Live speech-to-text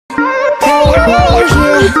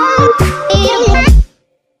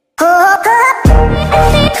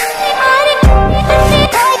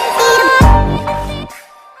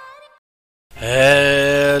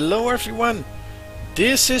Hello everyone,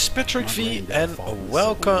 this is Patrick V and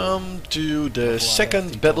welcome to the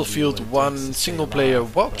second Battlefield 1 single player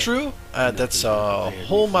walkthrough. That's a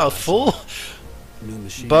whole mouthful,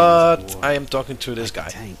 but I am talking to this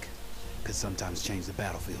guy. Could sometimes change the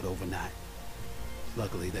battlefield overnight.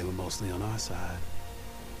 Luckily they were mostly on our side.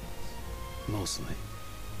 Mostly.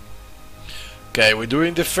 Okay, we're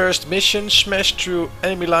doing the first mission, smash through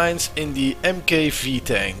enemy lines in the MKV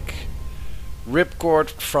tank. Ripcord,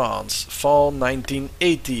 France, fall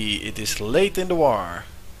 1980. It is late in the war.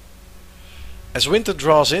 As winter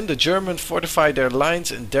draws in, the Germans fortify their lines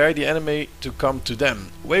and dare the enemy to come to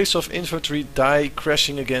them. Waves of infantry die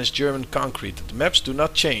crashing against German concrete. The maps do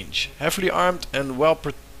not change. Heavily armed and well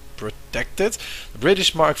protected, the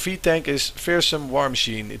British Mark V tank is a fearsome war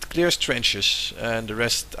machine. It clears trenches, and the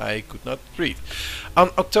rest I could not read.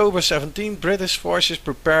 On October 17, British forces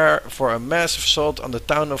prepare for a massive assault on the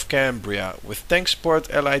town of Cambria. With tank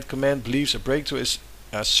support, Allied command believes a breakthrough is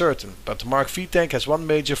certain, but the Mark V tank has one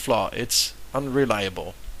major flaw: it's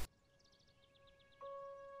unreliable.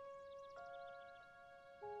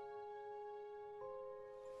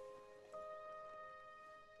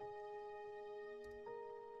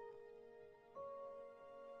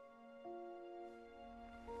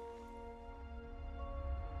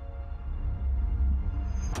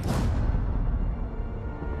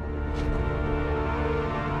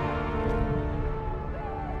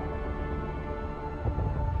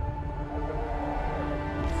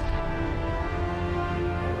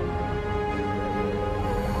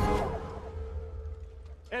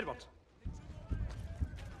 Edward.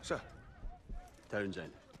 Sir.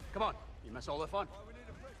 Townsend. Come on, you miss all the fun. We need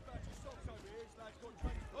a fresh batch of salts over here. This lad's got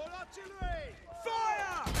drink. All artillery!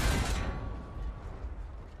 Fire!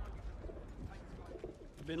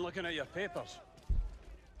 I've been looking at your papers.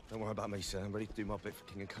 Don't worry about me, sir. I'm ready to do my bit for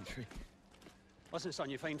king and country. Listen, son,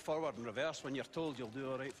 you find forward and reverse when you're told you'll do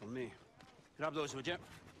all right for me. Grab those, would you?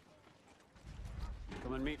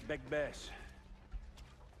 Come and meet Big Bess.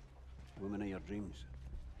 Woman of your dreams.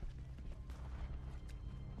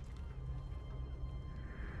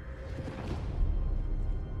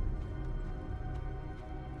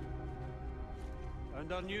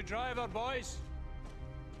 And our new driver, boys.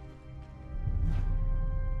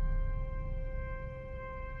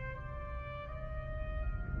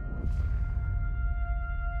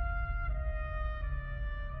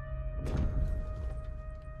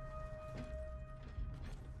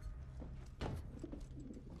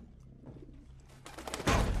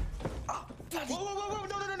 Whoa,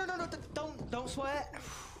 no, don't swear.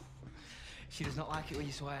 She does not like it when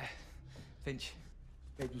you swear. Finch.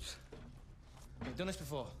 You've done this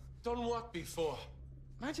before. Done what before?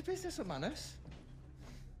 Mind your business with manners.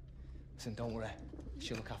 Listen, don't worry.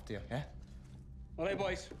 She'll look after you, yeah? All right,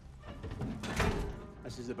 boys.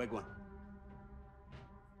 This is the big one.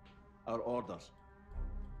 Our orders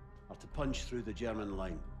are to punch through the German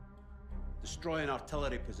line, destroying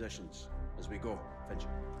artillery positions as we go. Finch.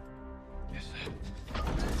 Yes, sir.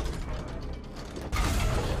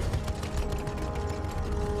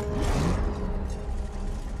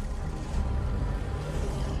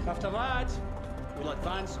 After that, we'll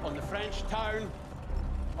advance on the French town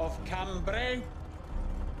of Cambrai,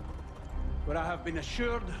 where I have been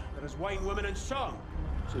assured there is wine, women, and song.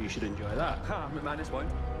 So you should enjoy that. Ah, my man is one.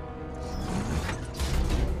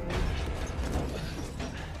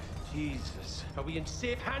 Jesus. Are we in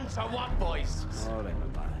safe hands or what, boys? All right,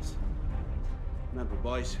 my man. Remember,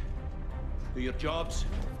 boys, do your jobs,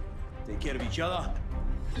 take care of each other.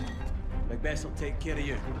 Big Bess will take care of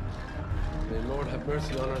you. May the Lord have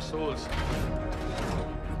mercy on our souls.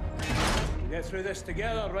 We'll get through this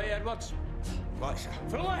together, right, Edwards? Right, sir.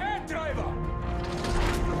 Full ahead, driver!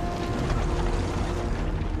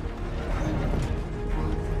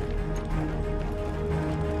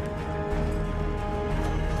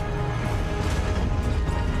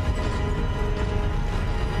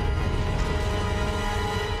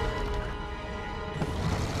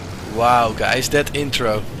 Wow guys, that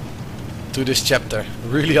intro to this chapter,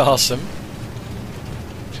 really awesome.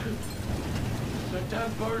 The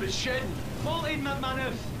damn bird is shedding. Fall in,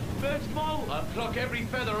 McManus. Bird's molt. I'll pluck every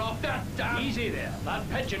feather off that damn... Easy there. That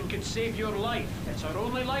pigeon could save your life. It's our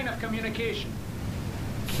only line of communication.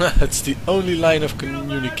 It's the only line of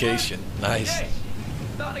communication. Nice. Yes.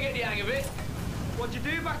 Starting to get the hang of it. What'd you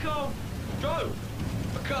do back home? Drove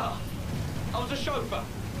a car. I was a chauffeur.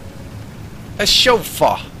 A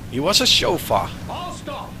chauffeur. He was a chauffeur. I'll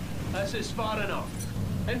stop. This is far enough.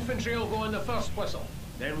 Infantry will go on the first whistle.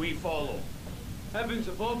 Then we follow. Heavens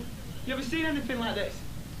above. You ever seen anything like this?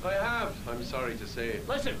 I have, I'm sorry to say.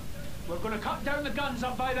 Listen, we're going to cut down the guns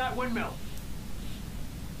up by that windmill.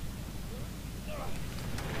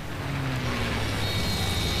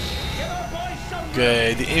 Give our boys some room.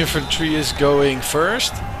 Okay, the infantry is going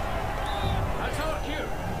first. That's our cue.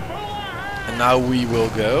 And now we will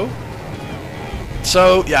go.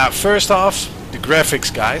 So, yeah, first off, the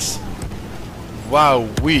graphics, guys. Wow,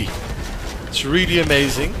 it's really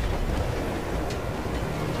amazing.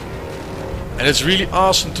 And it's really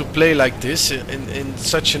awesome to play like this in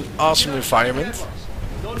such an awesome environment.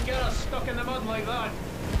 Don't get us stuck in the mud like that.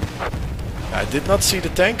 I did not see the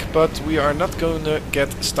tank, but we are not going to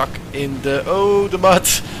get stuck in the... Oh, the mud!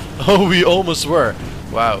 Oh, we almost were.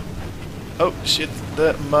 Wow. Oh, shit,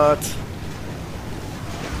 the mud.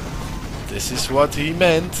 This is what he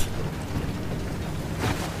meant.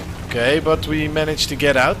 Okay, but we managed to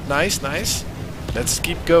get out. Nice, nice. Let's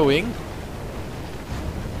keep going.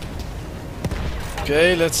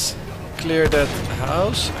 Okay, let's clear that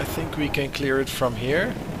house. I think we can clear it from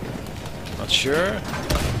here. Not sure.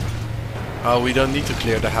 Oh, we don't need to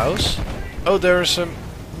clear the house. Oh, there's a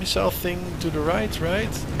missile thing to the right,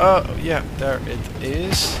 right? Oh, yeah, there it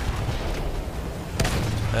is.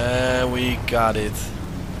 And we got it.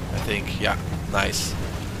 I think, yeah, nice.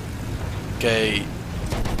 Okay.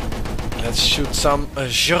 Let's shoot some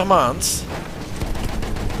Germans.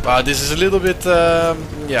 Wow, this is a little bit,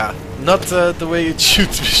 yeah, not the way it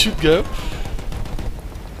should go.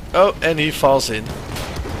 Oh, and he falls in.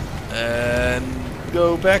 And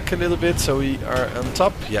go back a little bit so we are on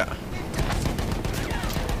top. Yeah.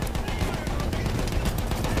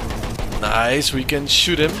 Nice, we can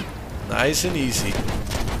shoot him. Nice and easy.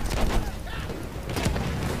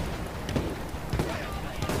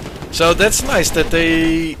 So that's nice that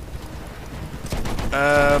they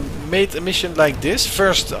made a mission like this.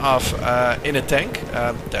 First off, in a tank.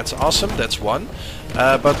 That's awesome. That's one.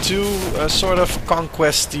 But two, sort of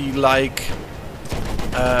conquesty like,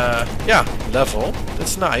 yeah, level.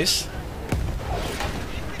 That's nice.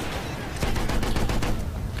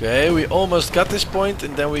 Okay, we almost got this point,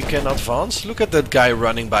 and then we can advance. Look at that guy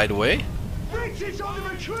running, by the way. British on the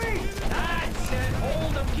retreat! That's it.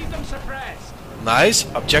 Hold them, keep them suppressed. Nice.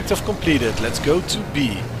 Objective completed. Let's go to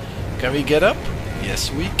B. Can we get up?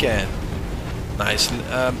 Yes, we can. Nice.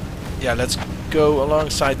 Yeah, let's go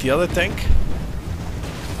alongside the other tank.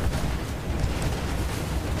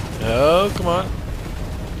 Oh, come on.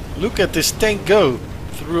 Look at this tank go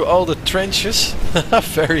through all the trenches.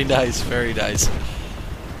 Very nice, very nice.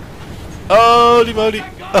 Holy moly.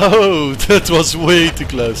 Oh, that was way too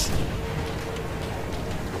close.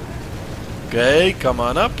 Okay, come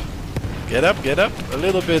on up. Get up, get up. A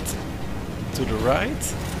little bit to the right.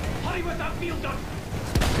 Hurry with that field gun.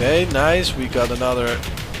 Okay, nice. We got another.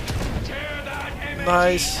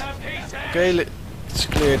 Nice. Okay, let's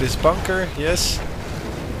clear this bunker. Yes.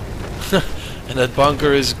 And that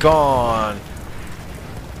bunker is gone.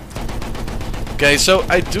 Okay, so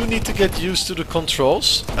I do need to get used to the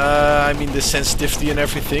controls. I mean the sensitivity and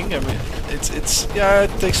everything. I mean, it's yeah,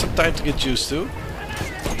 it takes some time to get used to.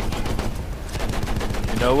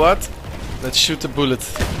 You know what? Let's shoot a bullet.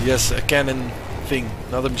 Yes, a cannon thing,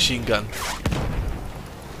 not a machine gun.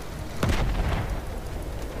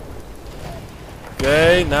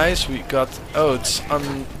 Okay, nice. We got. Oh, it's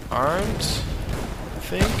unarmed, I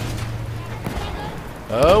think.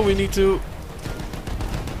 Oh, we need to.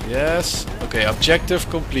 Yes. Okay, objective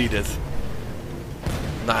completed.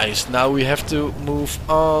 Nice. Now we have to move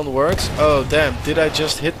onwards. Oh, damn. Did I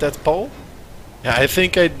just hit that pole? Yeah, I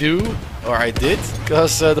think I do. Or I did.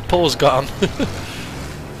 Because the pole's gone.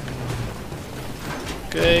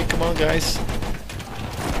 Okay, come on, guys.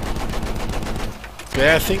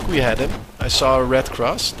 Okay, I think we had him. I saw a red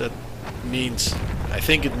cross. That means... I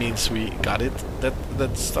think it means we got it.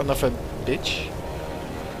 That son of a bitch.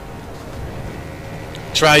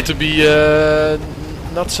 Try to be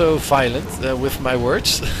not so violent with my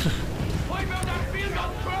words.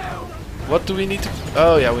 What do we need to...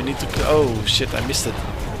 Oh yeah, we need to... Oh shit, I missed it.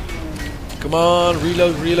 Come on,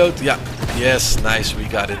 reload, reload. Yeah, yes, nice, we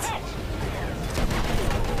got it.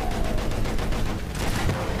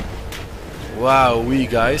 Wow, we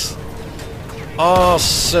guys.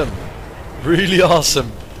 Awesome. Really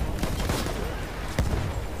awesome.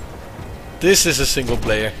 This is a single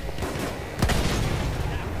player.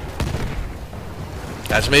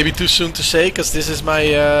 That's maybe too soon to say, because this is my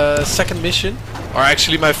second mission. Or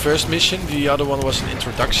actually my first mission. The other one was an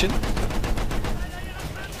introduction.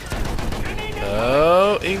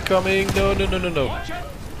 Oh, incoming. No, no, no, no, no.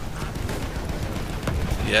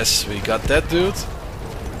 Yes, we got that dude.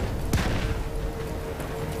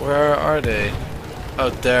 Where are they? Oh,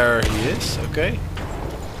 there he is. Okay.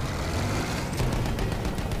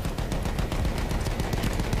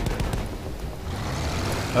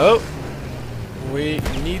 Oh, we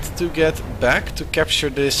need to get back to capture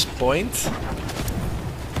this point.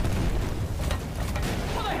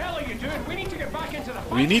 What the hell are you doing? We need to get back into the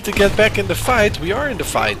fight. We need to get back in the fight. We are in the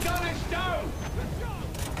fight. Gun is down.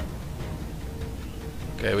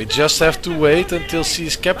 Okay, we just have to wait until C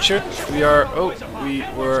is captured. We are... Oh, we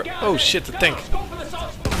were... Oh shit, the tank. Go for the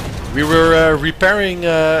suspect. We were repairing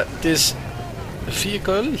this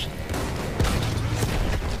vehicle.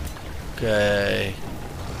 Okay.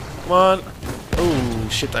 Come on. Oh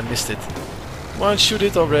shit, I missed it. Come on, shoot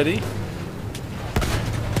it already.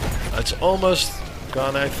 It's almost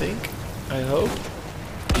gone, I think. I hope.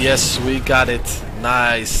 Yes, we got it.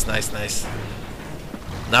 Nice, nice, nice.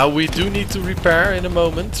 Now we do need to repair in a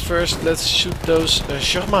moment. First, let's shoot those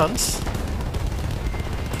Germans.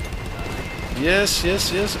 Yes,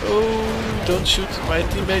 yes, yes. Oh, don't shoot my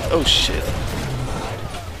teammate. Oh shit.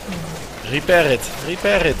 Repair it.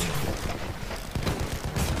 Repair it.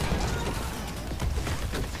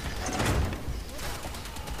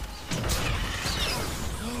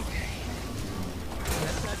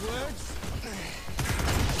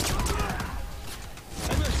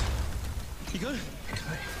 You good?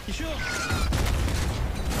 You sure?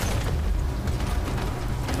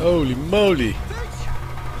 Holy moly.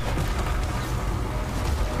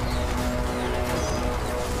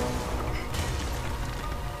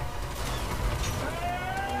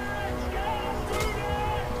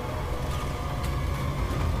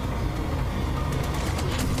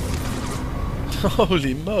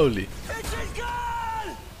 Holy moly.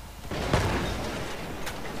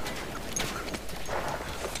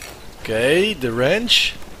 Okay, the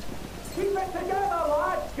wrench.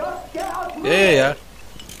 Yeah.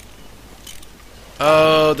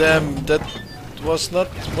 Oh damn, that was not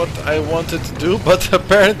what I wanted to do, but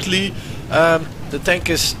apparently the tank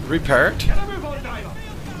is repaired. Get a move on, driver.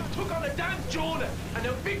 Took on the damn Jordan, and the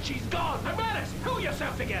bitch she's gone. Now, Menace, pull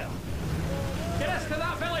yourself together. Get us to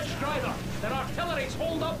that village, driver. Their artillery's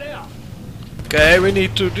holed up there. Okay, we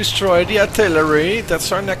need to destroy the artillery.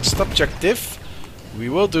 That's our next objective. We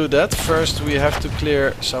will do that. First we have to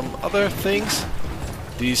clear some other things.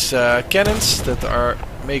 These cannons that are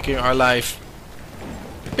making our life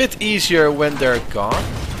a bit easier when they're gone.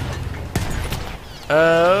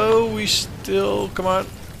 Oh, we still... Come on.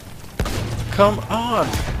 Come on.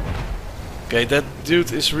 Okay, that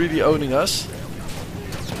dude is really owning us.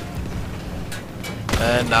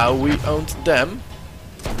 And now we owned them.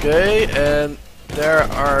 Okay, and there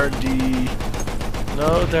are the...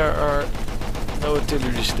 No, there are no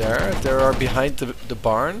artilleries there. There are behind the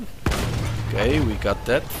barn. Okay, we got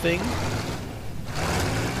that thing.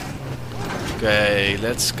 Okay,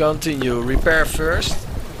 let's continue. Repair first.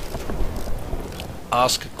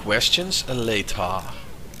 Ask questions later.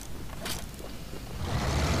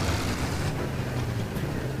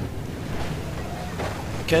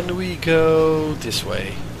 Can we go this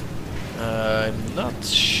way? I'm not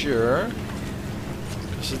sure.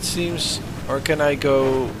 Because it seems... Or can I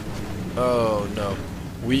go... Oh no.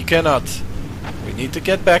 We cannot. We need to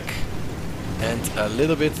get back. And a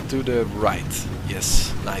little bit to the right.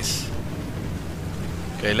 Yes, nice.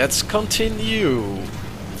 Okay, let's continue.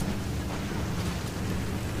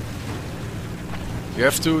 You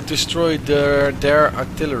have to destroy their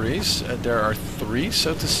artilleries. There are 3,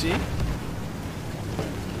 so to see.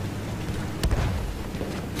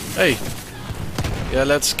 Hey! Yeah,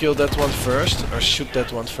 let's kill that one first. Or shoot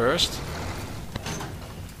that one first.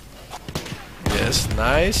 Yes,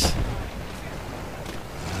 nice.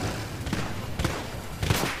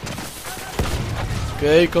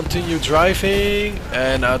 Okay, continue driving.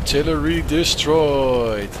 And artillery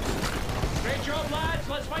destroyed. Great job, lads.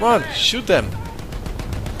 Let's find Come on, the rest. shoot them.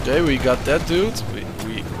 Okay, we got that dude.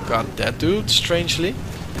 We got that dude, strangely.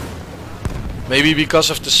 Maybe because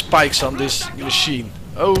of the spikes on this machine.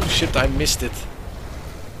 Oh shit, I missed it.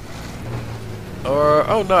 Or,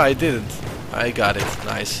 oh no, I didn't. I got it,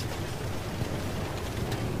 nice.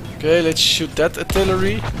 Okay, let's shoot that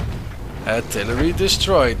artillery. Artillery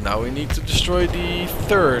destroyed. Now we need to destroy the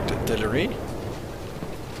 3rd artillery.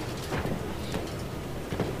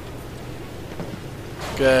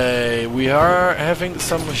 Okay, we are having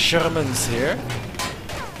some Germans here.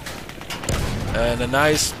 And a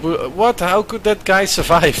nice... What? How could that guy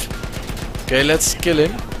survive? Okay, let's kill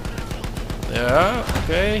him. Yeah,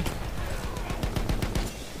 okay.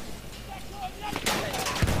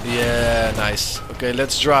 Yeah, nice. Okay,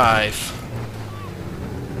 let's drive.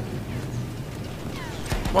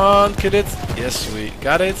 Come on, kill it. Yes, we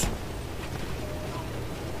got it.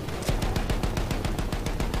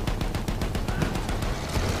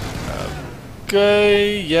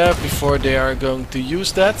 Okay, yeah, before they are going to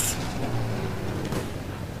use that.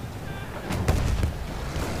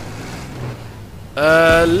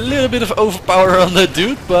 A little bit of overpower on that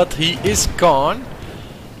dude, but he is gone.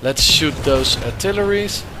 Let's shoot those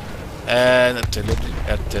artilleries. And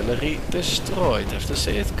artillery destroyed. I have to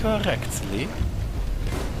say it correctly.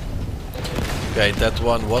 Okay, that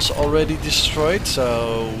one was already destroyed,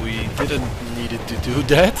 so we didn't need it to do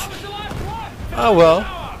that. Oh well.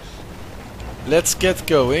 Let's get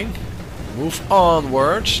going. Move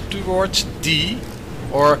onwards towards D,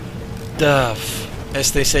 or DAF,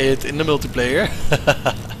 as they say it in the multiplayer.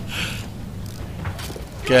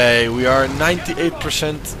 Okay, we are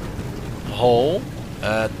 98% whole.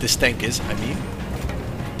 This tank is, I mean.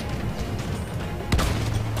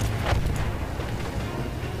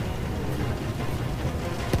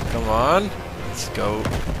 Come on, let's go.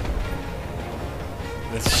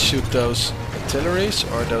 Let's shoot those artilleries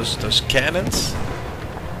or those cannons.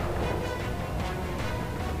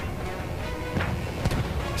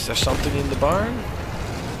 Is there something in the barn?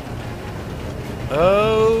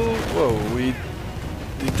 Oh, whoa!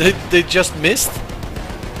 They just missed.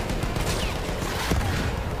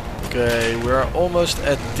 Okay, we are almost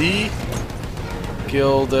at D.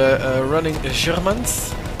 Kill the running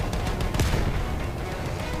Germans.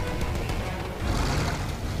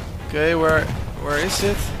 Okay, where is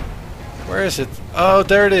it? Where is it? Oh,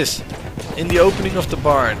 there it is. In the opening of the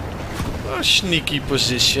barn. Oh, sneaky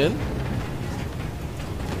position.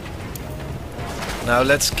 Now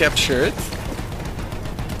let's capture it.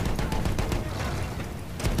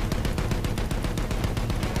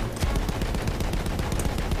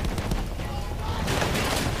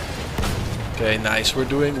 Okay, nice, we're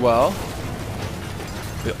doing well.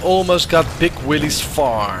 We almost got Big Willie's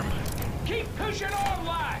farm. Keep pushing on,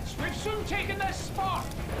 lads. We've soon taken this spot.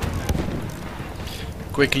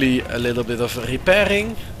 Quickly a little bit of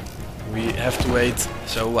repairing. We have to wait,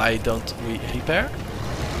 so why don't we repair?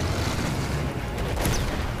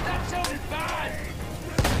 That sounded bad.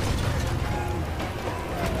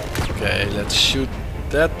 Okay, let's shoot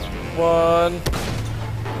that one.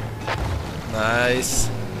 Nice.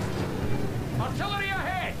 Artillery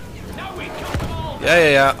ahead. Now we cut them all.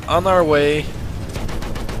 Yeah, on our way.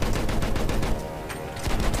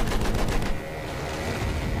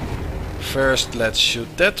 First, let's shoot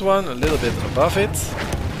that one a little bit above it.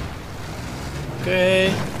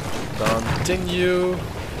 Okay, continue.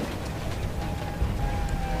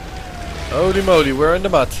 Holy moly, we're in the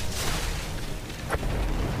mud.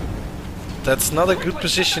 That's not a good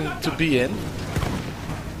position to be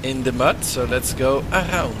in the mud, so let's go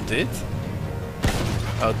around it.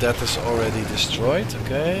 Oh, that is already destroyed.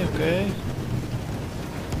 Okay, okay.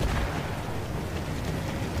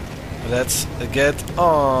 Let's get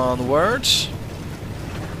onwards.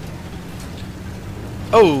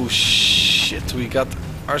 Oh shit, we got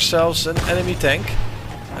ourselves an enemy tank.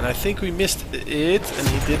 And I think we missed it, and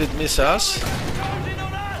he didn't miss us.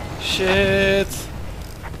 Shit.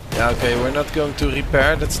 Yeah, okay, we're not going to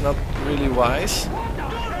repair, that's not really wise.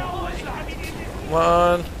 Come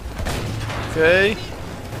on. Okay.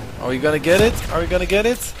 Are we gonna get it? Are we gonna get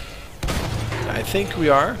it? I think we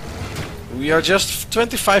are. We are just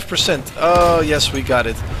 25%. Oh, yes, we got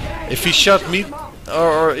it. If he shot me,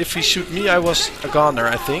 or if he shoot me, I was a goner,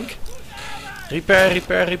 I think. Repair,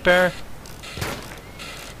 repair, repair.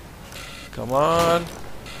 Come on.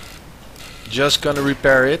 Just gonna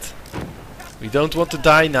repair it. We don't want to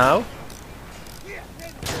die now.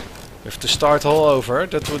 We have to start all over.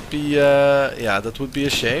 That would be, yeah, that would be a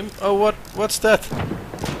shame. Oh, what's that?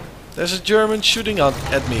 There's a German shooting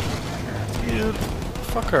at me. You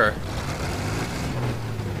fucker.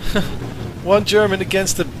 One German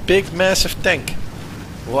against a big, massive tank.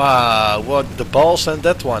 Wow, what the balls and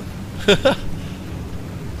that one.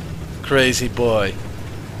 Crazy boy.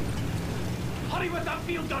 Hurry with that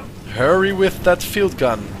field gun. Hurry with that field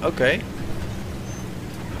gun. Okay.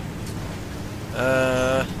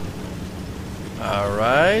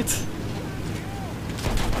 Alright.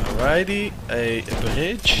 Alrighty, a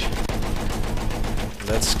bridge.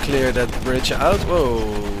 Let's clear that bridge out. Whoa,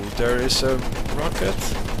 there is a rocket.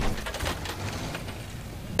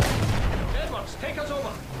 Edwards, take us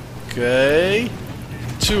over. Okay.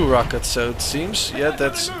 2 rockets, so it seems. Yeah,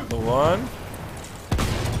 that's the one.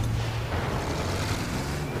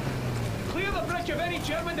 Clear the bridge of any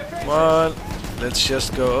German defenses. Come on. Let's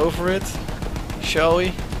just go over it. Shall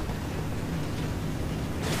we?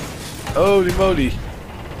 Holy moly.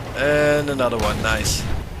 And another one. Nice.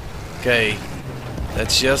 Okay.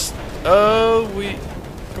 Let's just... Oh, we...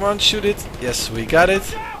 Come on, shoot it. Yes, we got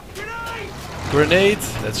it. Grenade.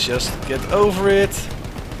 Let's just get over it.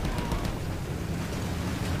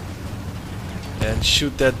 Then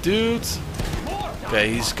shoot that dude.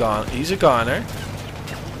 Okay, he's gone. He's a goner.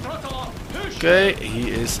 Okay, he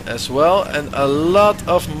is as well. And a lot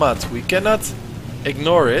of mud. We cannot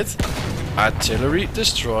ignore it. Artillery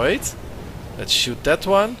destroyed. Let's shoot that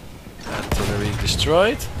one. Artillery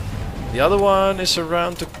destroyed. The other one is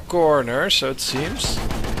around the corner, so it seems.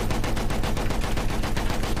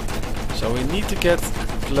 So we need to get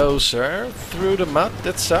closer through the mud.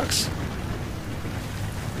 That sucks.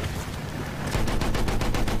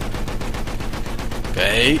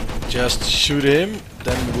 Okay, just shoot him.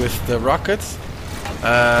 Then with the rocket.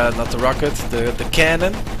 Not the rocket, the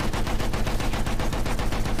cannon.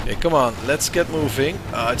 Okay, come on, let's get moving.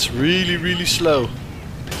 It's really, really slow.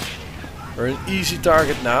 We're an easy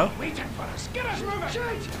target now.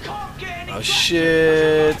 Oh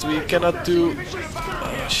shit, we cannot do...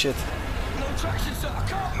 Oh shit.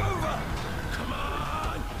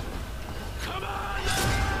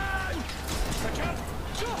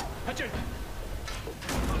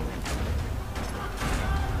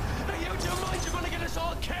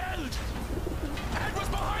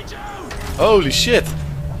 Holy shit!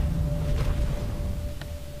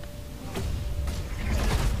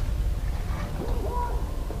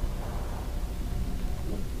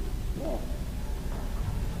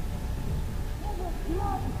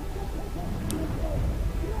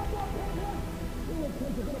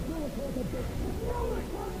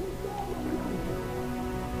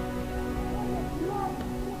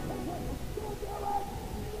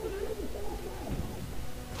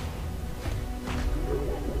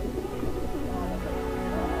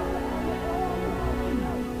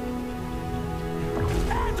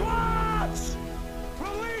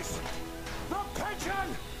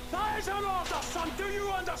 Do you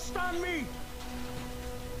understand me?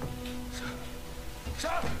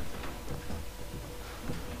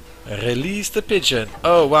 Release the pigeon.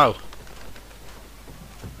 Oh wow.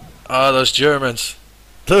 Oh, those Germans.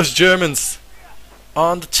 Those Germans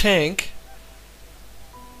on the tank.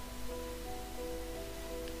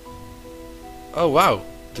 Oh wow.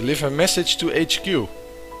 Deliver message to HQ.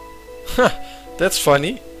 That's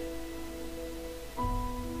funny.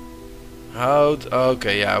 How?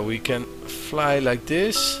 Okay, yeah, we can fly like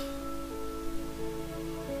this.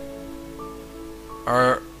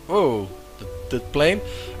 Oh, the plane.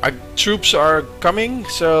 Our troops are coming,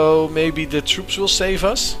 so maybe the troops will save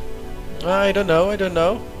us. I don't know. I don't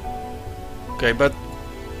know. Okay, but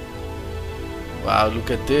wow, look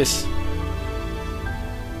at this.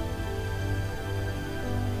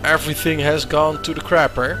 Everything has gone to the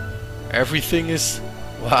crapper. Everything is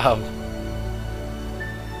wow.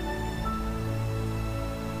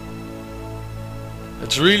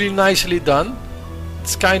 It's really nicely done.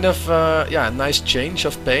 It's kind of yeah, a nice change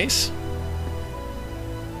of pace.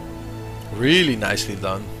 Really nicely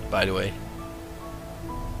done, by the way.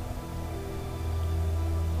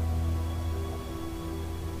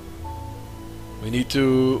 We need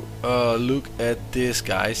to look at this,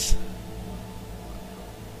 guys.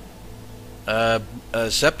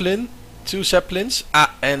 Zeppelin, 2 Zeppelins.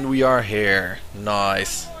 Ah, and we are here.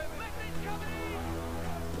 Nice.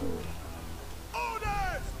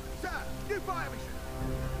 Orders! Sir, new fire mission.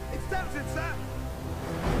 It's Townsend, sir.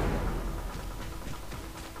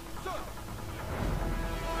 Sir.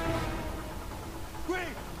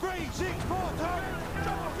 3, 6, 4, target.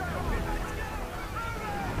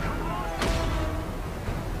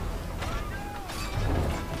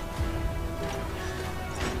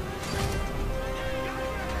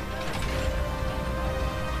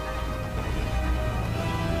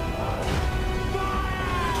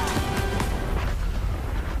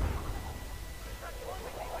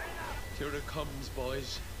 Here it comes,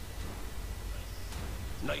 boys.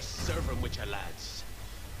 Nice serving with your lads.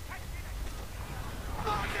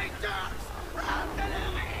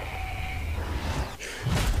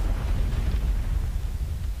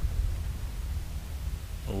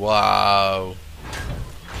 Wow.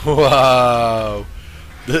 Wow.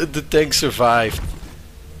 The tank survived.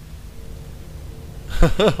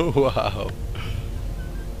 Wow.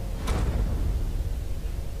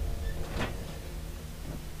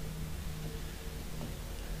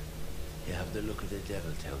 You have the look of the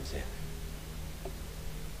devil, Townsend.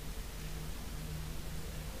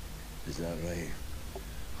 Is that right?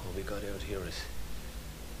 All we got out here is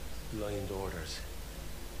blind orders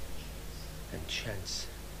and chance.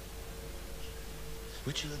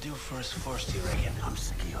 Which will do for us first, you reckon? I'm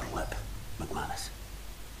sick of your lip, McManus.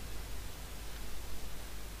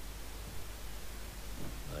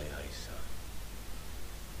 Aye, aye, sir.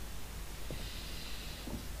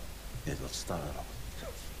 Yeah, let's start it up.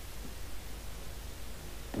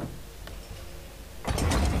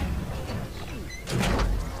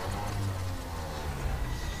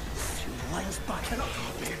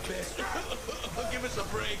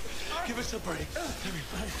 Give us a break.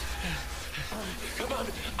 Come on.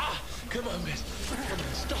 Come on, miss. Come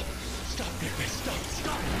on, stop. Stop, miss. Stop.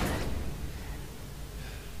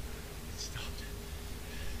 Stop.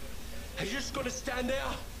 Are you just gonna stand there?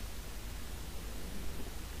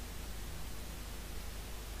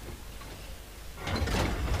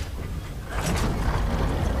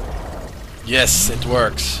 Yes, it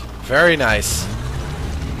works. Very nice.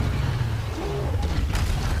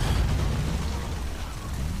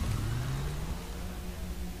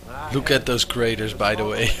 Look at those craters, by the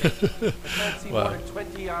way. Wow.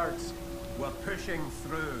 20 yards. We're pushing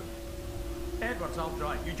through. Edwards, I'll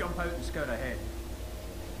drive. You jump out and scout ahead.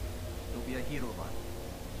 Don't be a hero, man.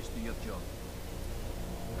 Just do your job.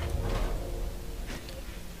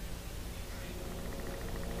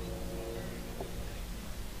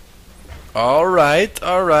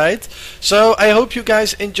 Alright. So I hope you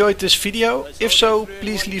guys enjoyed this video. If so,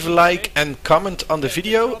 please leave a like and comment on the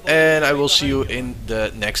video, and I will see you in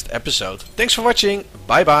the next episode. Thanks for watching.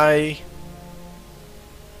 Bye bye.